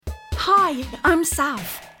Hi, I'm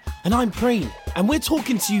Sav. And I'm Preen, and we're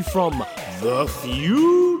talking to you from the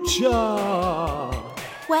future.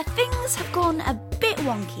 Where things have gone a bit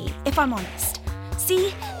wonky, if I'm honest.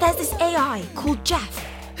 See, there's this AI called Jeff,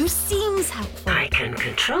 who seems helpful. I can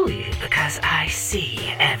control you because I see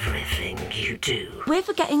everything you do. We're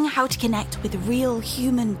forgetting how to connect with real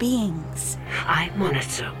human beings. I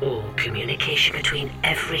monitor all communication between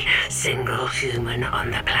every single human on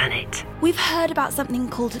the planet. We've heard about something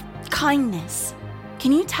called kindness.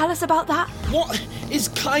 Can you tell us about that? What is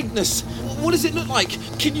kindness? What does it look like?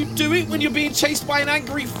 Can you do it when you're being chased by an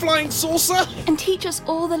angry flying saucer? And teach us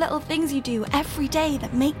all the little things you do every day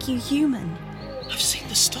that make you human. I've seen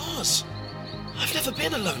the stars. I've never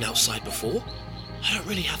been alone outside before. I don't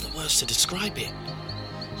really have the words to describe it.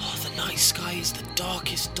 Oh, the night sky is the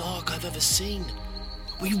darkest dark I've ever seen.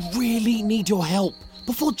 We really need your help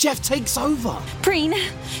before Jeff takes over. Preen,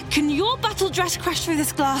 can your battle dress crash through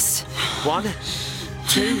this glass? 1,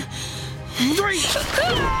 2, 3.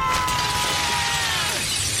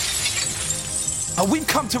 We've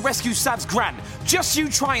come to rescue Sav's gran. Just you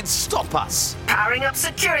try and stop us. Powering up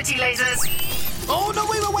security lasers. Oh, no,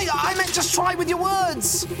 wait. I meant just try with your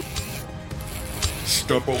words.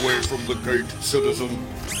 Step away from the gate, citizen.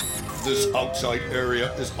 This outside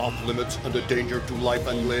area is off limits and a danger to life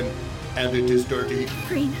and limb, and it is dirty.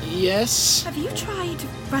 Preen, Yes? have you tried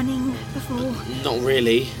running before? Not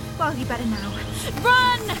really. Well, you better now.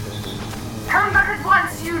 Run! Come back at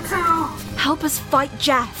once, you two. Help us fight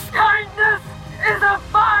Jeff. Kindness is a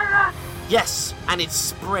virus. Yes, and it's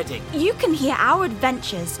spreading. You can hear our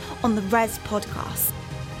adventures on the Res podcast.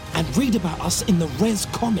 And read about us in the Res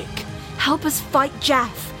comic. Help us fight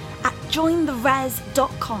Jeff at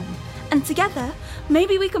jointheres.com. And together,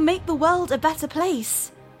 maybe we can make the world a better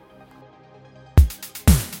place.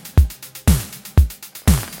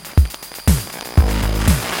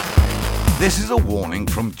 This is a warning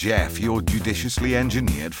from Jeff, your judiciously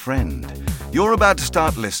engineered friend. You're about to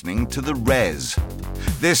start listening to The Res.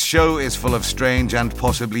 This show is full of strange and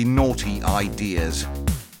possibly naughty ideas.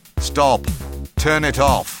 Stop. Turn it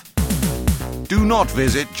off. Do not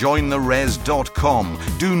visit jointheres.com.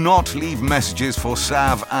 Do not leave messages for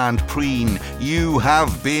Sav and Preen. You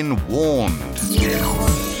have been warned.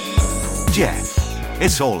 Jeff,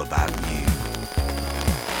 it's all about you.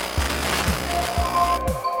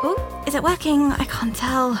 Oh, is it working? I can't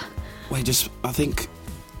tell. Wait,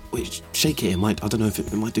 shake it. I don't know if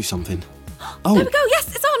it might do something. Oh. There we go.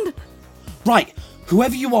 Yes, it's on. Right,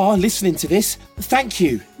 whoever you are listening to this, thank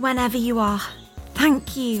you. Whenever you are.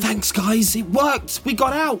 Thank you. Thanks, guys. It worked. We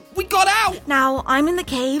got out. Now, I'm in the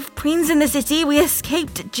cave, Preen's in the city, we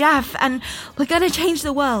escaped Jeff, and we're going to change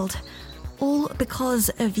the world. All because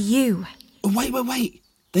of you. Wait.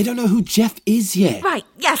 They don't know who Jeff is yet. Right,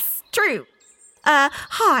 yes, true.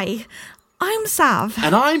 Hi, I'm Sav.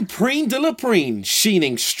 And I'm Preen de la Preen,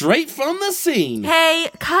 sheening straight from the scene. Hey,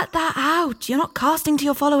 cut that out. You're not casting to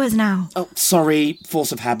your followers now. Oh, sorry,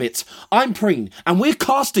 force of habit. I'm Preen, and we're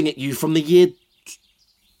casting at you from the year...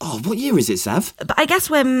 Oh, what year is it, Sav? But I guess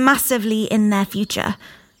we're massively in their future,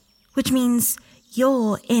 which means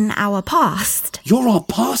you're in our past. You're our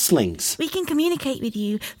pastlings. We can communicate with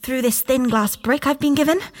you through this thin glass brick I've been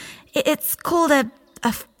given. It's called a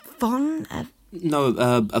phone. No,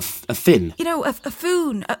 a fin. You know, a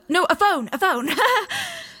phone. A phone.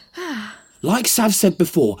 Like Sav said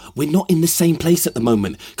before, we're not in the same place at the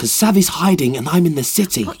moment, because Sav is hiding and I'm in the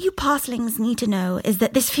city. What you parslings need to know is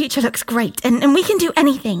that this future looks great, and we can do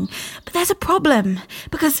anything. But there's a problem,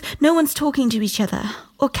 because no one's talking to each other,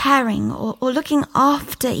 or caring, or looking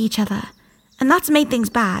after each other. And that's made things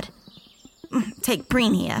bad. Take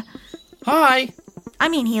Preen here. Hi. I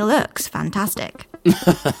mean, he looks fantastic.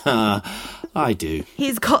 I do.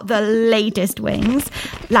 He's got the latest wings,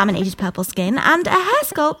 laminated purple skin, and a hair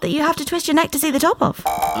sculpt that you have to twist your neck to see the top of.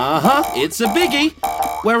 It's a biggie.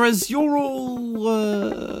 Whereas you're all,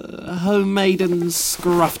 homemade and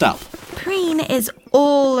scruffed up. Preen is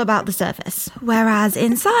all about the surface, whereas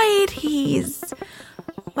inside he's...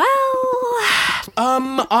 well...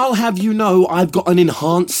 I'll have you know I've got an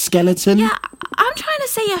enhanced skeleton. Yeah, I'm trying to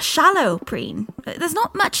say you're shallow, Preen. There's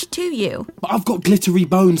not much to you. But I've got glittery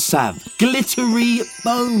bones, Sav. Glittery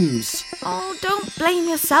bones. Oh, don't blame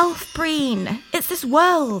yourself, Preen. It's this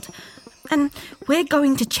world. And we're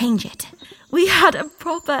going to change it. We had a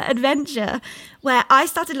proper adventure where I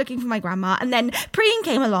started looking for my grandma, and then Preen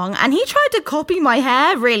came along and he tried to copy my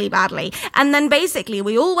hair really badly. And then basically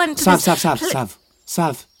we all went to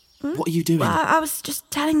Sav. What are you doing? I was just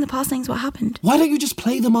telling the passlings what happened. Why don't you just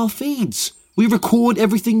play them our feeds? We record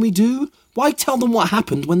everything we do. Why tell them what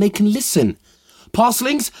happened when they can listen?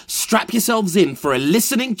 Parslings, strap yourselves in for a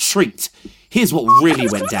listening treat. Here's what really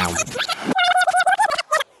went down.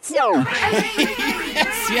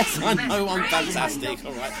 yes, I know, I'm fantastic,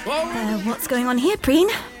 all right. What's going on here, Preen?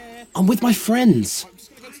 I'm with my friends.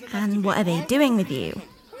 And what are they doing with you?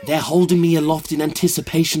 They're holding me aloft in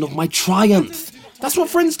anticipation of my triumph. That's what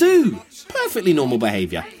friends do. Perfectly normal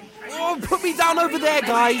behaviour. Oh, put me down over there,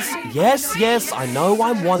 guys. Yes, I know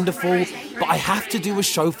I'm wonderful, but I have to do a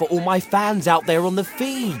show for all my fans out there on the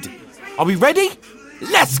feed. Are we ready?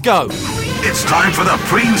 Let's go! It's time for the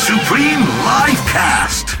Preen Supreme live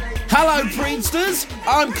cast. Hello, Preensters.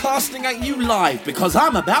 I'm casting at you live because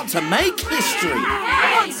I'm about to make history.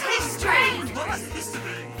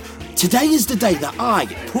 Today is the day that I,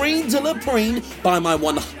 Preen de la Preen, buy my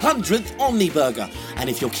 100th Omni-Burger. And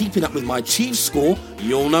if you're keeping up with my Chiefs score,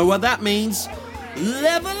 you'll know what that means.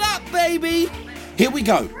 Level up, baby! Here we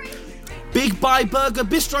go. Big Buy Burger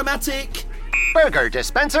Bistromatic. Burger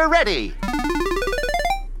dispenser ready.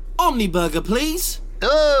 Omni-Burger, please.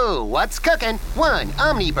 Ooh, what's cooking? One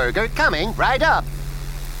Omni-Burger coming right up.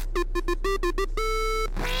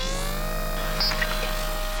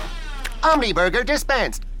 Omni-Burger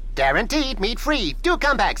dispensed. Guaranteed meat-free. Do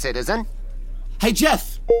come back, citizen. Hey,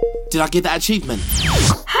 Jeff. Did I get that achievement?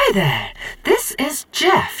 Hi there. This is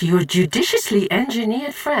Jeff, your judiciously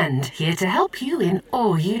engineered friend, here to help you in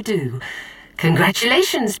all you do.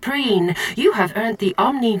 Congratulations, Preen. You have earned the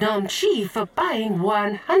Omni Nom Chi for buying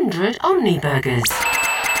 100 Omni-Burgers.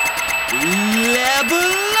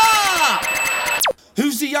 Level up!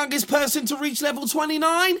 Who's the youngest person to reach level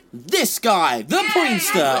 29? This guy, the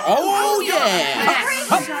Preenster. Oh, yeah!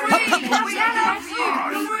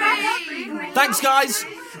 Thanks, guys.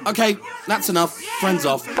 Okay, that's enough. Friends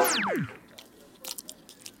off.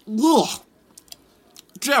 Ugh.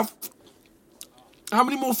 Jeff, how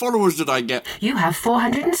many more followers did I get? You have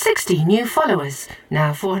 460 new followers.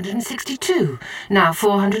 Now 462. Now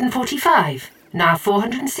 445. Now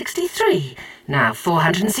 463. Now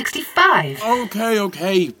 465.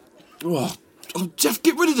 Okay. Oh, Jeff,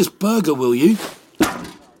 get rid of this burger, will you?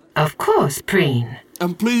 Of course, Preen.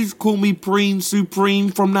 And please call me Preen Supreme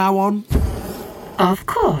from now on. Of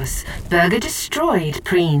course. Burger destroyed,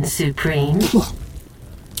 Preen Supreme.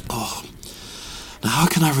 Oh, now how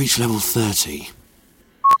can I reach level 30?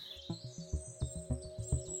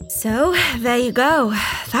 So, there you go.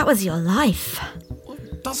 That was your life.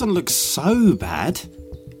 Doesn't look so bad.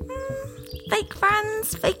 Fake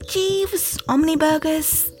friends, fake chiefs,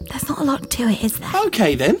 Omni-Burgers. There's not a lot to it, is there?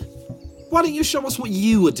 Okay, then. Why don't you show us what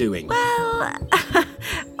you were doing? Well,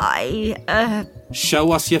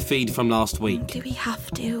 Show us your feed from last week. do we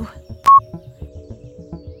have to?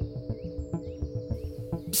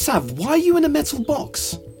 Sav, why are you in a metal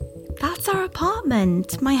box? That's our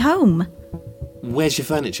apartment, my home. Where's your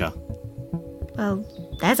furniture? Well,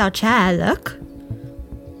 there's our chair, look.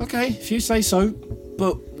 Okay, if you say so.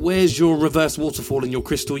 But where's your reverse waterfall and your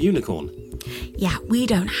crystal unicorn? Yeah, we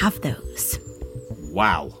don't have those.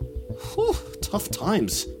 Wow. Whew, tough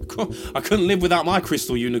times. I couldn't live without my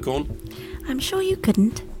crystal unicorn. I'm sure you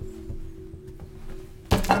couldn't.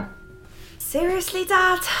 Seriously,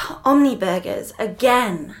 Dad? Omni-Burgers,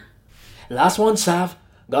 again? Last one, Sav.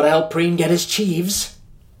 Gotta help Preen get his chiefs.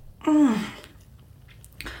 They're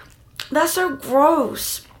so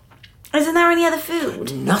gross. Isn't there any other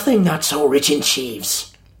food? Nothing not so rich in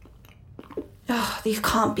chiefs. Oh, these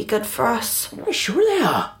can't be good for us. Sure they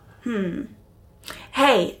are.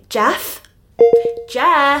 Hey, Jeff?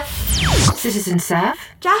 Jeff? Citizen Sav,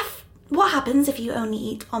 Jeff, what happens if you only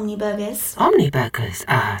eat Omni-Burgers? Omni-Burgers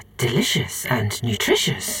are delicious and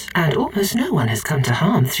nutritious, and almost no one has come to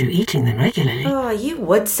harm through eating them regularly. Oh, you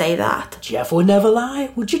would say that. Jeff would never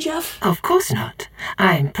lie, would you, Jeff? Of course not.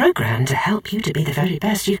 I'm programmed to help you to be the very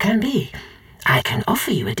best you can be. I can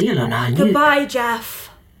offer you a deal on our new... Goodbye, Jeff.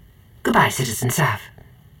 Goodbye, Citizen Sav.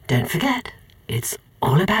 Don't forget, it's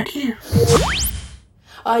all about you.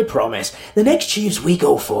 I promise, the next chiefs we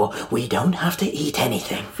go for, we don't have to eat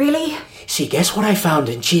anything. Really? See, guess what I found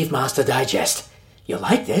in Chief Master Digest? You'll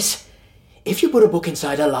like this. If you put a book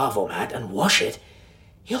inside a lavomat and wash it,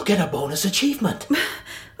 you'll get a bonus achievement.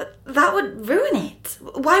 That would ruin it.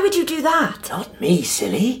 Why would you do that? Not me,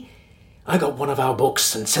 silly. I got one of our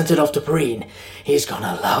books and sent it off to Preen. He's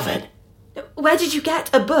gonna love it. Where did you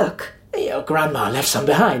get a book? Your grandma left some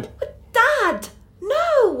behind. Dad!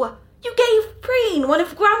 No! You gave Preen one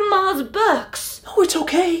of Grandma's books. Oh, it's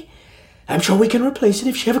okay. I'm sure we can replace it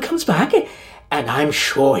if she ever comes back. And I'm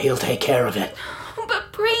sure he'll take care of it.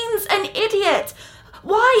 But Preen's an idiot.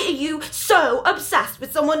 Why are you so obsessed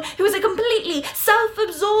with someone who is a completely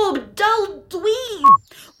self-absorbed, dull dweeb?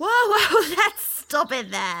 Whoa, let's Stop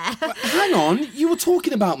it there. Hang on, you were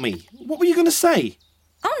talking about me. What were you going to say?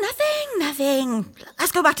 Oh, nothing.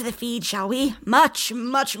 Let's go back to the feed, shall we? Much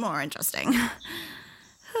more interesting.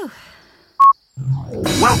 Whew.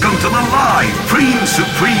 Welcome to the live Preen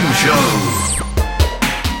Supreme show.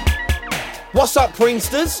 What's up,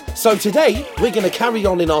 Preensters? So today, we're going to carry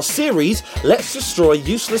on in our series, Let's Destroy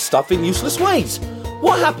Useless Stuff in Useless Ways.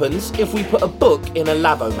 What happens if we put a book in a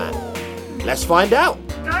lavo-mat? Let's find out.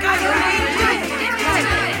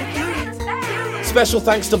 Special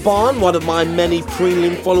thanks to Barn, one of my many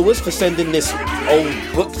Preenling followers, for sending this old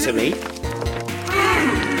book to me.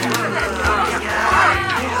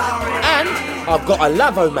 And I've got a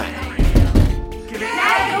lavo-mat.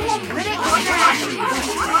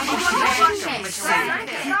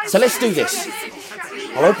 So let's do this.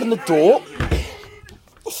 I'll open the door,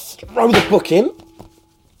 throw the book in,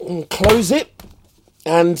 close it,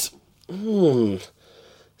 and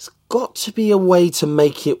there's got to be a way to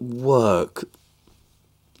make it work.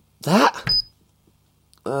 That.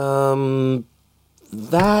 Oh,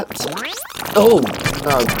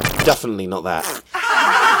 no, definitely not that.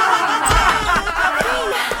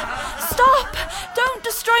 Stop! Don't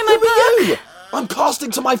destroy my book! Who are you? I'm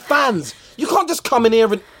casting to my fans. You can't just come in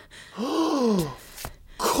here and...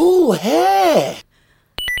 Cool hair!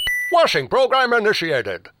 Washing program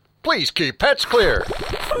initiated. Please keep pets clear.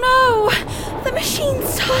 Oh no! The machine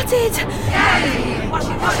started!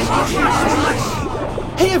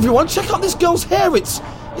 Hey everyone, check out this girl's hair. It's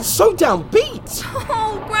so downbeat.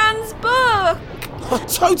 Oh, Gran's book!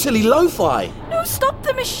 Totally lo-fi. No, stop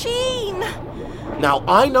the machine! Now,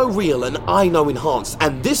 I know real and I know enhanced,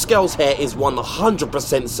 and this girl's hair is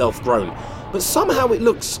 100% self-grown. But somehow it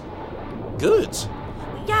looks... good.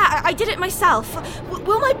 Yeah, I did it myself.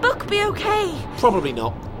 Will my book be okay? Probably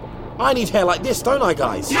not. I need hair like this, don't I,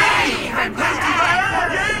 guys?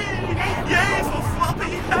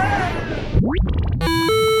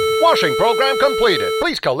 Washing program completed.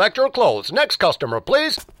 Please collect your clothes. Next customer,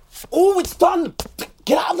 please. Oh, it's done!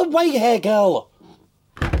 Get out of the way, hair girl!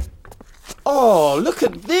 Oh, look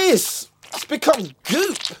at this! It's become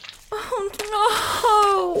goop!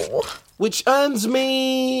 Oh no! Which earns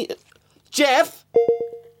me... Jeff,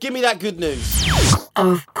 give me that good news.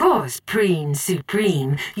 Of course, Preen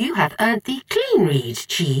Supreme. You have earned the Clean Read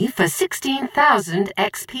Chief for 16,000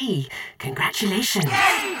 XP. Congratulations.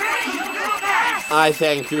 I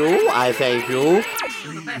thank you.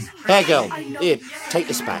 Hair girl, here, take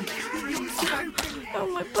this back. Oh,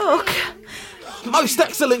 my book. Most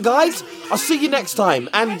excellent, guys. I'll see you next time.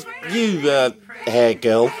 And you, hair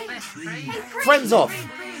girl. Friends off.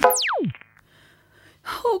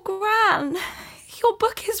 Oh, Gran. Your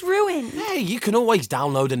book is ruined. Hey, you can always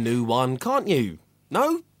download a new one, can't you?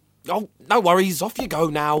 No? Oh, no worries. Off you go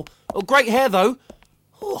now. Oh, great hair, though.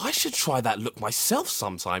 Oh, I should try that look myself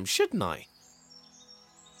sometime, shouldn't I?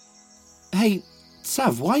 Hey,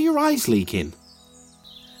 Sav, why are your eyes leaking?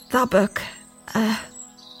 That book. I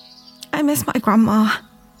miss my grandma.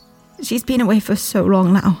 She's been away for so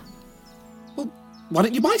long now. Well, why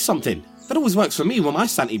don't you buy something? That always works for me when my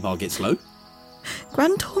sanity bar gets low.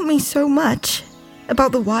 Gran taught me so much.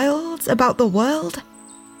 About the wilds, about the world.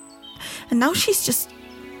 And now she's just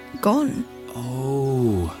gone.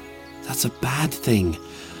 Oh, that's a bad thing.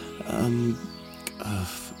 Okay,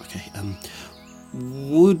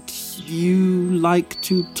 would you like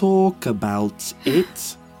to talk about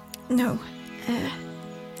it? No.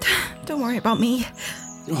 Don't worry about me.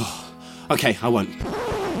 Oh, okay, I won't.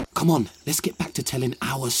 Come on, let's get back to telling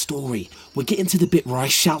our story. We're getting to the bit where I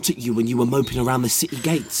shout at you when you were moping around the city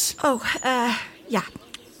gates. Oh, yeah.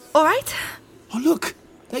 All right. Oh, look.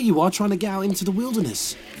 There you are, trying to get out into the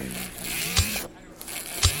wilderness.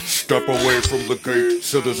 Step away from the gate,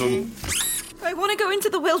 citizen. I want to go into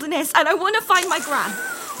the wilderness, and I want to find my Gran.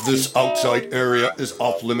 This outside area is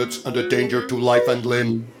off limits and a danger to life and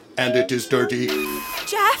limb. And it is dirty.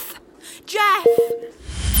 Jeff!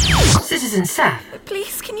 Citizen Sav.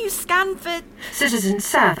 Please, can you scan for... Citizen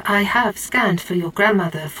Sav, I have scanned for your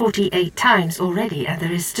grandmother 48 times already, and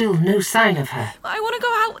there is still no sign of her. I want to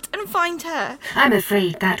go out and find her. I'm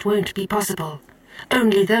afraid that won't be possible.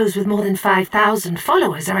 Only those with more than 5,000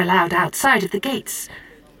 followers are allowed outside of the gates.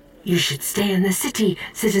 You should stay in the city,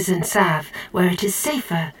 Citizen Sav, where it is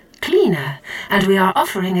safer, cleaner, and we are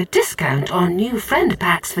offering a discount on new friend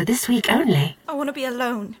packs for this week only. I want to be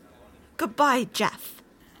alone. Goodbye, Jeff.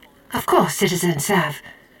 Of course, Citizen Sav.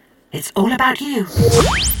 It's all about you.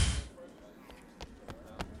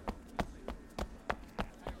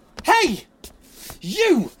 Hey!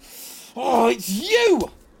 You! Oh, it's you!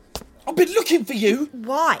 I've been looking for you.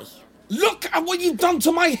 Why? Look at what you've done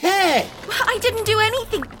to my hair! I didn't do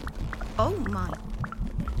anything. Oh, my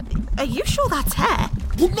Are you sure that's hair?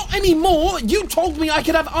 Well, not anymore. You told me I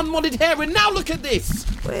could have unwanted hair, and now look at this.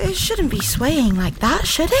 It shouldn't be swaying like that,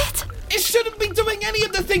 should it? It shouldn't be doing any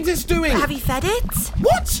of the things it's doing. Have you fed it?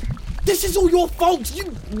 What? This is all your fault.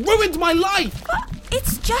 You ruined my life. But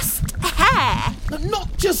it's just hair.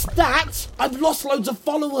 Not just that. I've lost loads of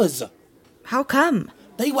followers. How come?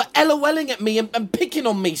 They were LOLing at me and picking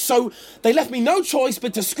on me, so they left me no choice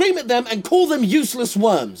but to scream at them and call them useless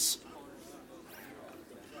worms.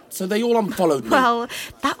 So they all unfollowed me. Well,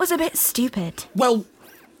 that was a bit stupid. Well,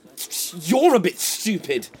 you're a bit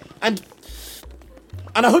stupid. And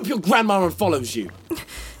I hope your grandma unfollows you.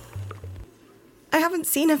 I haven't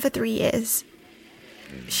seen her for 3 years.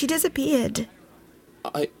 She disappeared.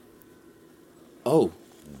 Oh,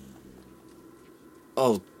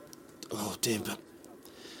 dear, but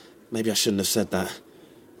maybe I shouldn't have said that.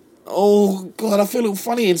 Oh, God, I feel all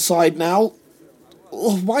funny inside now.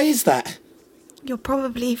 Oh, why is that? You're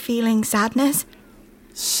probably feeling sadness.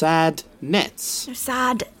 Sadness?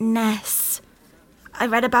 Sadness. I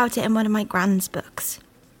read about it in one of my grand's books.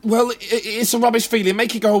 Well, it's a rubbish feeling.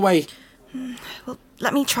 Make it go away. Well,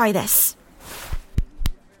 let me try this.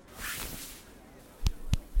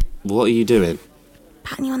 What are you doing?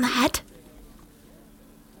 Patting you on the head.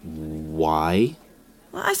 Why?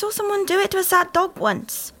 Well, I saw someone do it to a sad dog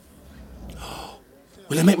once.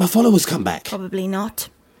 Will it make my followers come back? Probably not.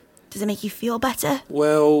 Does it make you feel better?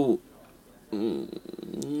 Well,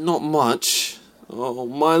 not much. Oh,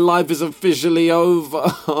 my life is officially over.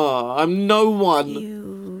 I'm no one.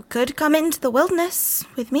 You could come into the wilderness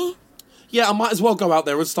with me. Yeah, I might as well go out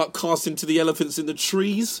there and start casting to the elephants in the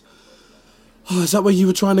trees. Oh, is that where you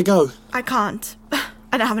were trying to go? I can't.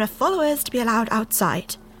 I don't have enough followers to be allowed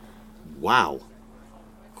outside. Wow.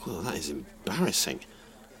 Well, that is embarrassing.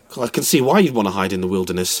 I can see why you'd want to hide in the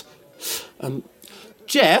wilderness.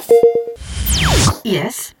 Jeff?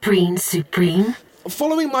 Yes, Preen Supreme.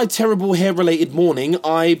 Following my terrible hair-related morning,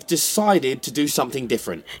 I've decided to do something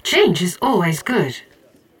different. Change is always good.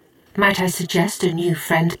 Might I suggest a new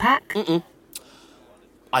friend pack?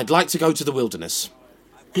 I'd like to go to the wilderness.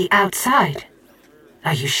 The outside?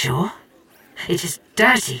 Are you sure? It is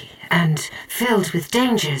dirty and filled with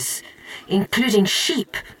dangers, including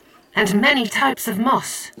sheep and many types of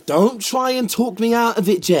moss. Don't try and talk me out of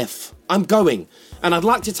it, Jeff. I'm going, and I'd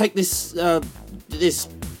like to take this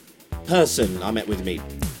person I met with me,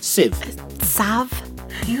 Siv. Sav?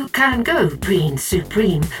 You can go, Preen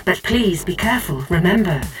Supreme, but please be careful.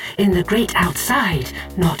 Remember, in the great outside,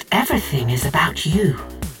 not everything is about you.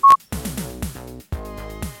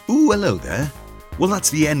 Ooh, hello there. Well, that's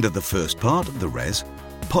the end of the first part of the Res.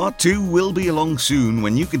 Part 2 will be along soon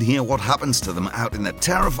when you can hear what happens to them out in the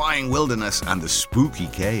terrifying wilderness and the spooky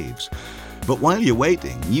caves. But while you're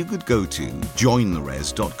waiting, you could go to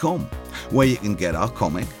jointheres.com, where you can get our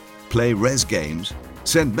comic, play Res games,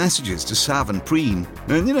 send messages to Sav and Preen,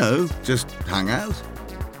 and, just hang out.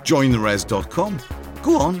 Jointheres.com.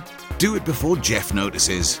 Go on, do it before Jeff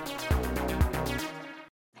notices.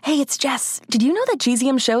 Hey, it's Jess. Did you know that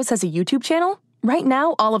GZM Shows has a YouTube channel? Right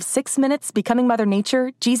now, all of 6 Minutes, Becoming Mother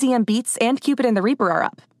Nature, GZM Beats, and Cupid and the Reaper are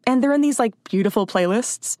up. And they're in these, beautiful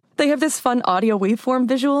playlists. They have this fun audio waveform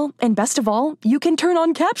visual, and best of all, you can turn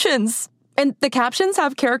on captions. And the captions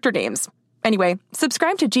have character names. Anyway,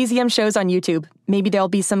 subscribe to GZM Shows on YouTube. Maybe there'll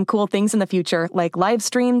be some cool things in the future, like live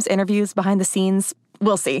streams, interviews, behind the scenes.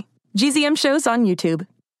 We'll see. GZM Shows on YouTube.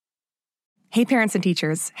 Hey parents and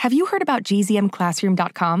teachers, have you heard about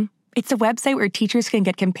gzmclassroom.com? It's a website where teachers can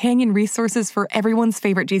get companion resources for everyone's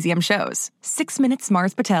favorite GZM shows. 6 Minutes,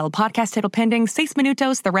 Mars Patel, Podcast Title Pending, 6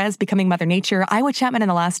 Minutos, The Res, Becoming Mother Nature, Iowa Chapman and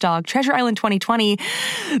the Last Dog, Treasure Island 2020,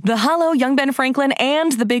 The Hollow, Young Ben Franklin,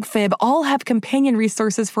 and The Big Fib all have companion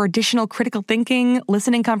resources for additional critical thinking,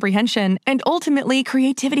 listening comprehension, and ultimately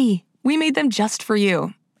creativity. We made them just for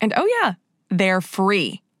you. And oh yeah, they're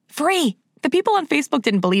free. Free! The people on Facebook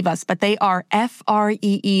didn't believe us, but they are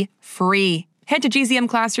free. Head to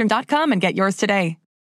gzmclassroom.com and get yours today.